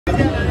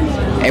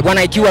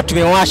Bwana, ikiwa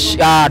tumewash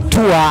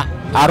tour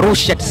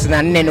Arusha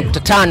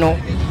 94.5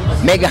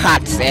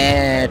 megahertz,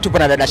 tupo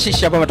na dada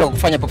Shisha hapa ametoka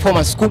kufanya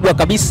performance kubwa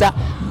kabisa.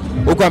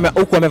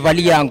 Huko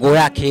amevalia nguo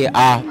yake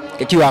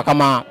ikiwa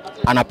kama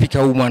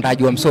anapika huu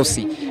mwandaji wa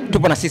msosi.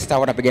 Tupo na sister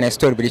wanapiga na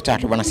story mbili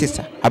tatu. Bwana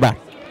sister, habari?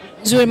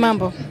 Nzuri,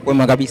 mambo?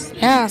 Wema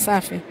kabisa.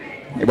 Safi.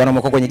 Bwana,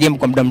 umekuwa kwenye game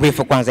kwa muda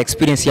mrefu, kwanza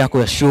experience yako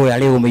ya show ya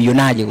leo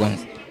umeionaje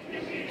kwanza?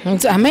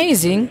 It's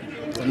amazing.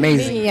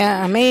 Amazing.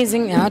 Yeah,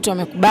 amazing. Watu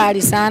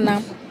wamekubali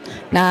sana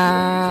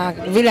na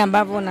vile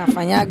ambavyo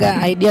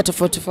nafanyaga idea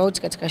tofauti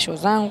tofauti katika show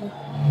zangu.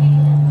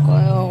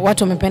 Kwa hiyo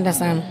watu wamependa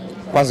sana.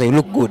 Kwanza you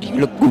look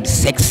good,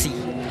 sexy,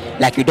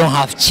 like you don't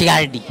have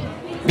child.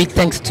 Big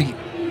thanks to you.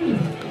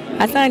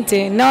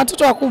 Asante. Na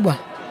watoto wakubwa?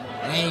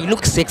 You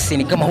look sexy,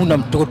 ni kama huna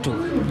mtoto.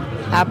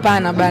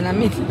 Hapana bana,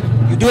 mimi.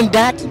 You doing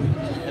that?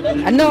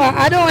 No,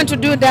 I don't want to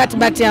do that,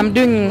 but I'm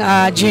doing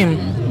gym.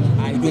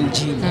 You doing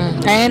gym?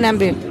 I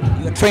am. You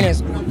are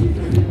trainers?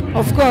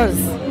 Of course.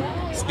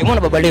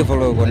 Simuona Baba Levo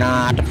logo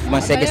na ata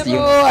performance yake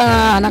sio.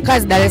 Na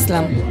kazi Dar es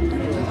Salaam.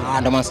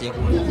 Ndo maana sio.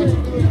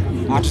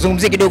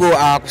 Tuzungumzie kidogo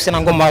kuhusiana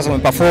na ngoma ambazo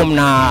umeperform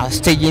na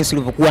stage jinsi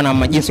ulivyokuwa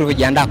na jinsi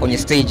ulivyojiandaa kwenye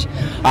stage.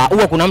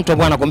 Huwa kuna mtu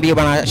ambaye anakuambia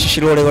bwana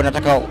Shilole, leo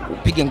nataka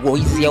upige nguo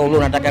hizi, au leo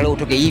nataka leo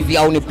utoke hivi,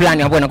 au ni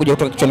plan ambayo inakuja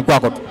kutoka kichwani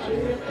kwako tu?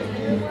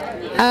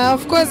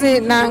 Of course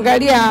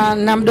naangalia,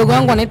 na mdogo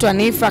wangu anaitwa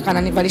Nifa,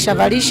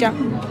 kananivalisha,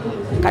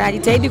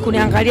 kanajitahidi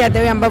kuniangalia the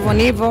way ambavyo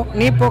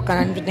nipo,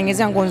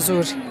 kananitengenezea nguo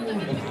nzuri.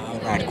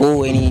 Kwa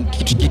hiyo ni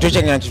kitu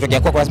chochote kinachotokea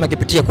kwako lazima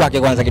kipitie kwake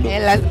kwanza kidogo.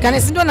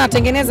 Kana si ndo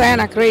natengeneza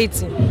yana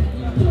create.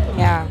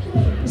 Yeah.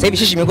 Sasa hivi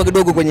Shishi imekuwa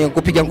kidogo kwenye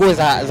kupiga nguo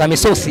za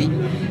misosi.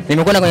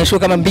 Nimekwenda kwenye show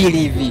kama 2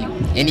 hivi.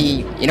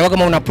 Yaani inakuwa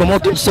kama una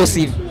promote msosi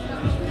hivi.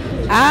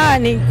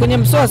 Ni kwenye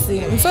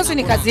msosi. Msosi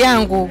ni kazi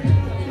yangu.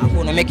 Hapo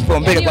una make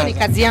for mbele kwanza. Ni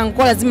kazi yangu,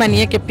 kwa lazima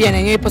niweke pia na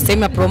yenyewe ipo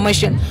sehemu ya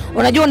promotion.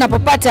 Unajua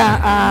unapopata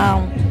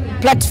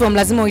platform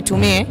lazima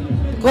uitumie.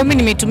 Kwa hiyo mimi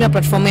nimeitumia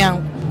platform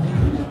yangu.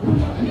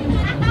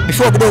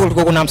 Before kidogo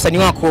tulikuwa kuna msanii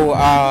wako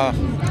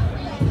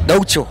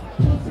Alicho.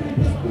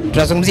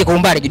 Tunazungumzia kwa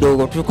umbali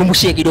kidogo,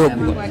 tukumbushie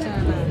kidogo.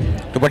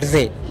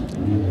 Tupotezee.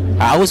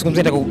 Huwezi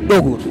kumzenda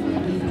kidogo tu.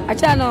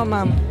 Achana na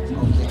mama.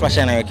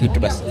 Tuachane nayo kitu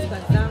basi.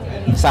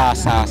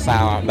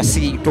 Sawa.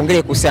 Basi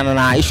tuongelee kuhusiana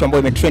na issue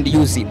ambayo imetrend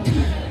juzi.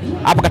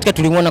 Hapa katika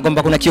tulimuona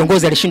kwamba kuna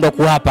kiongozi alishindwa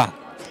kuapa.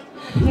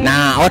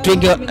 Na watu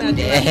wengi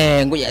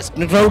ngoja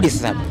tunarudi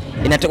sasa.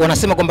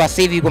 Wanasema kwamba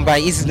sasa hivi kwamba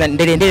hizi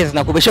ndele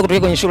zinakubesha kutoka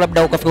kwenye show,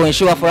 labda ukafika kwenye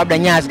show afu labda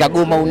nyazi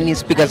kagoma au nini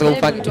speakers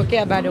zikafanya.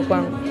 Kutokea bado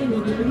kwangu.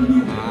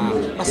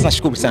 Basi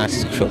nashukuru sana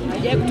show.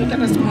 Hajawahi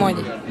kutokea siku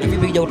moja. Na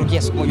vipi kija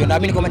kutokea siku moja?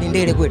 Naamini kwamba ni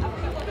ndele kweli.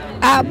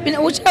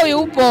 Uchawi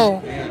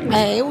upo.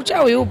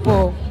 Uchawi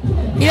upo.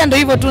 Ila ndio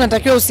hivyo tu,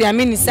 natakiwa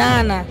usiamini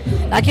sana,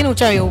 lakini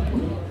uchawi upo.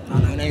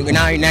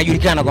 Na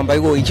inajulikana kwamba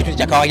hiyo ni kitu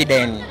cha kawaida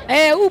yani.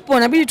 Upo,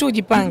 inabidi tu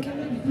ujipange.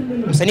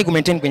 Msanii ku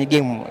maintain kwenye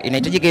game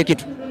inahitajika hiyo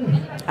kitu.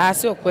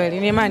 Sio kweli,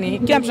 ni imani.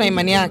 Kila mtu ana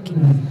imani yake.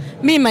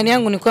 Mimi imani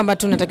yangu ni kwamba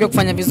tu natakiwa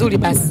kufanya vizuri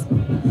basi.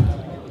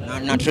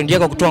 Na trend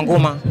yako kutoa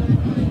ngoma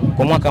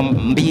kwa mwaka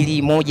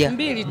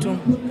 2 tu.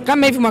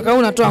 Kama hivi mwaka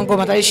huu natoa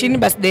ngoma tarehe 20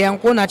 birthday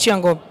yangu, naachia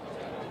ngoma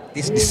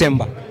this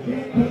December.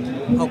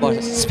 How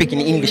about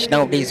speaking English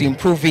nowadays, you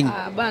improving?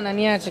 Bana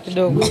niache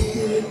kidogo.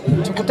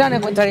 Tukutane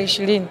kwa tarehe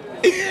 20.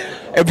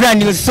 A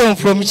brand new song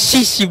from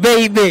Shishi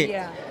baby.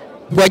 Yeah.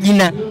 Kwa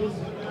jina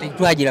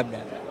itaitwaje labda?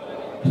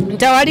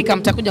 Nitawalika,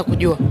 mtakuja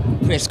kujua.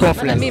 Press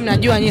conference. Mimi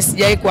mnajua nyinyi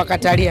sijai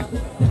kuwakatalia.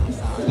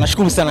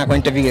 Nashukuru sana kwa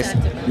interview.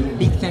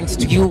 Big thanks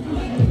to you.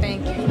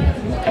 Thank you.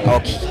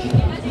 Okay.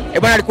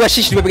 Bwana, alikuwa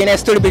Shishi, tumepigania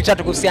story mbili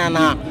tatu kuhusiana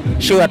na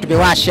show ya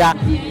tumewasha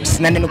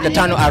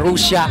 94.5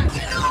 Arusha.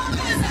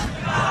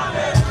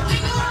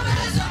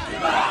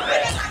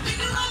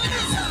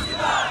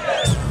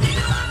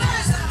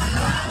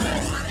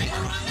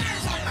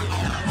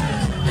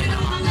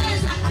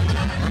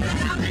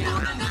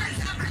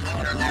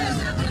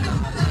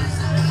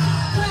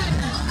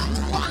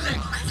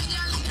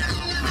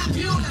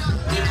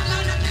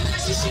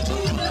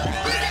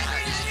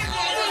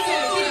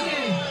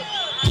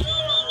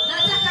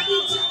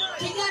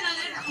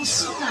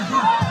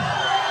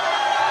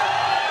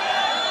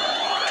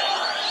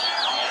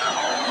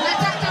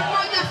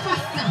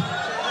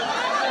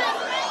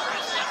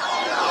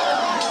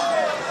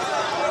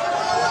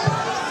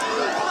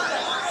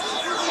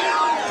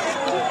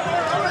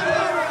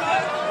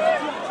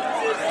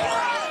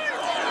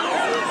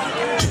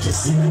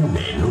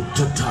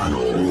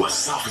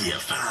 Wasafi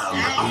FM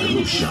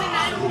Arusha.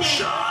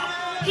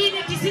 Hii ni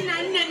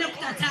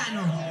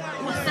 94.5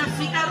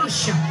 Wasafi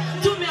Arusha.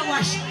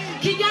 Tumewasha.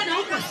 Kijana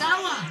uko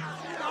sawa?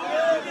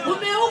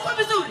 Umeuko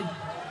vizuri?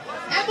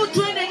 Hebu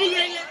tuende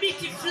ile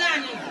biti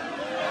fulani.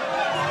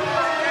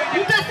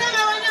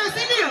 Mtasema wenyewe,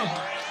 si ndio?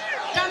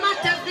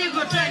 Kamata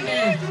zigo twende.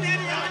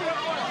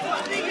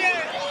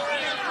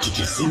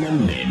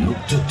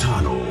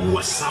 94.5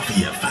 Wasafi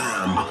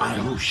FM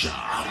Arusha.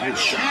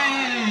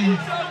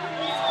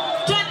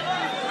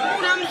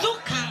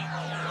 Unamzuka.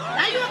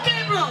 Are you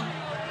okay, bro?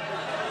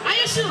 Are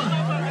you sure?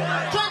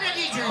 Turn the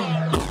DJ.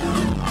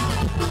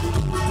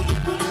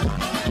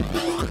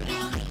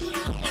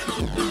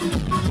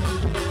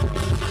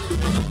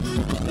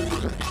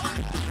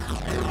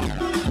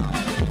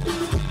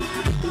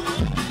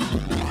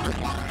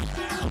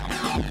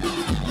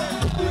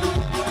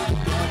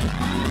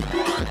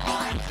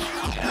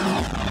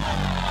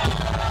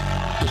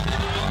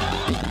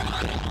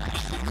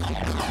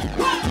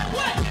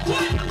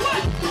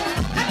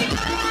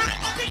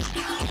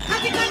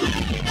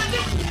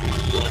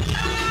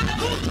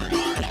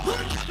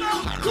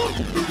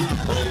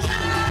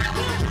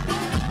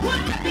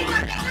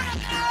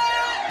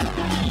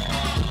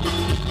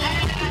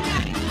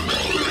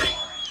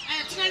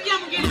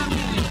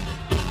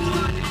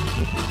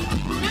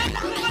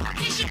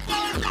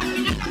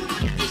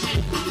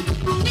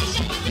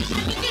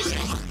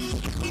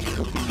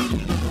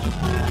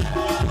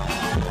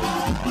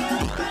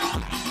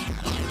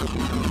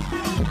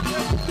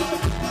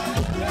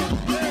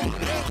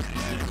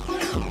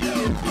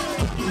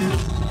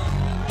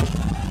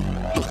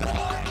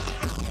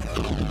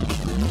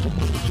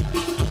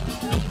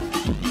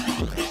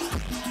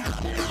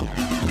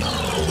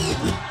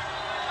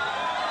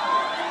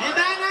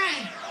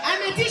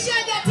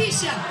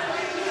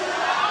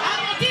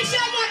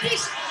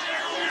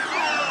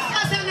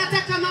 Sasa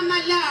nataka mama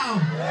lao,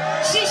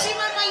 shishi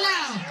mama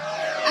lao,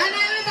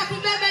 anaweza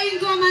kubeba hii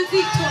ngoma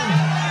nzito.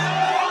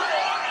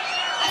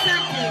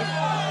 Asante.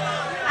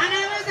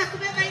 Anaweza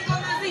kubeba hii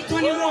ngoma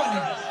nzito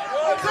nione.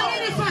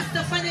 Fanyeni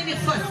faster, fanyeni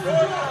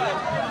faster.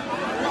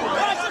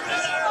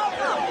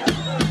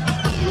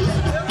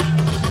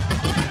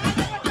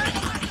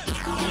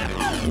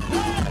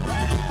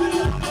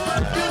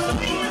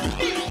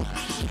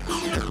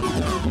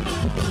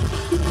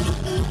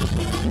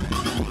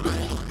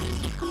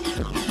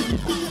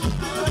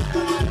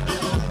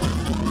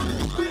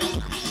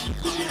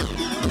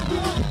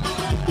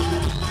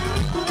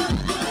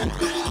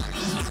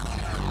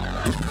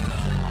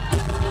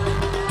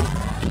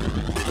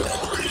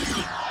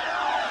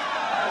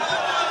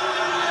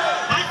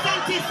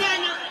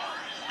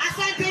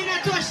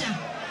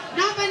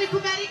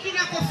 Nikubariki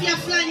na kofia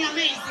fulani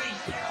amazing.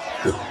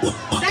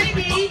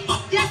 Baby,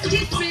 just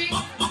kiss me.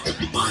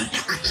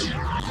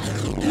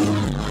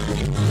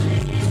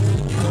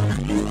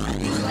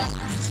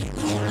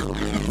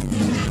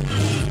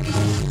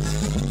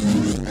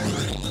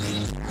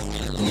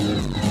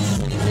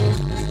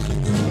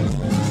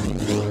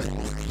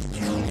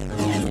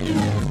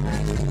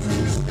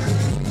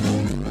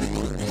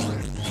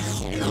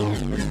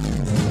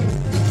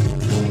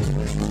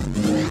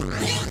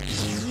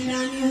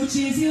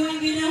 Uchizi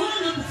wengine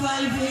wanakufa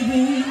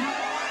hivi,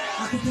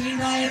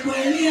 akutulindaye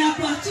kweli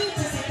hapa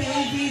tutaseke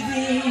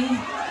hivi.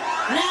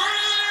 La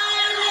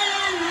la la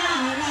la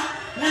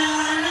la la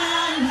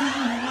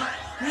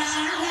la.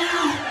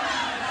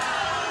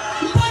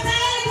 Mpata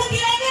yale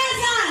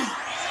kukilegeza.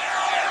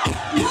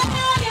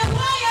 Moyo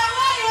moyo.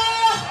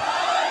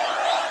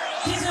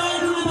 Kizo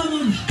wangu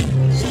pamoja.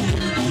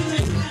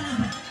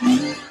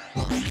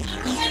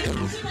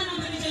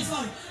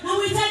 Na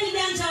uhitaji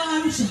janja wa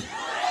Arusha.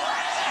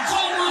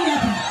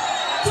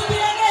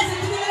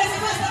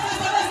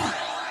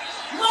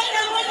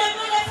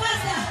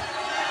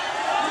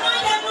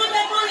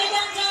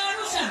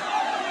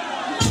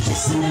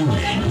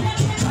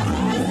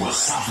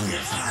 Wasafi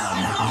FM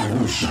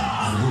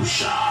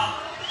Arusha.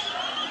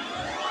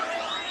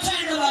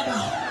 Twende baba.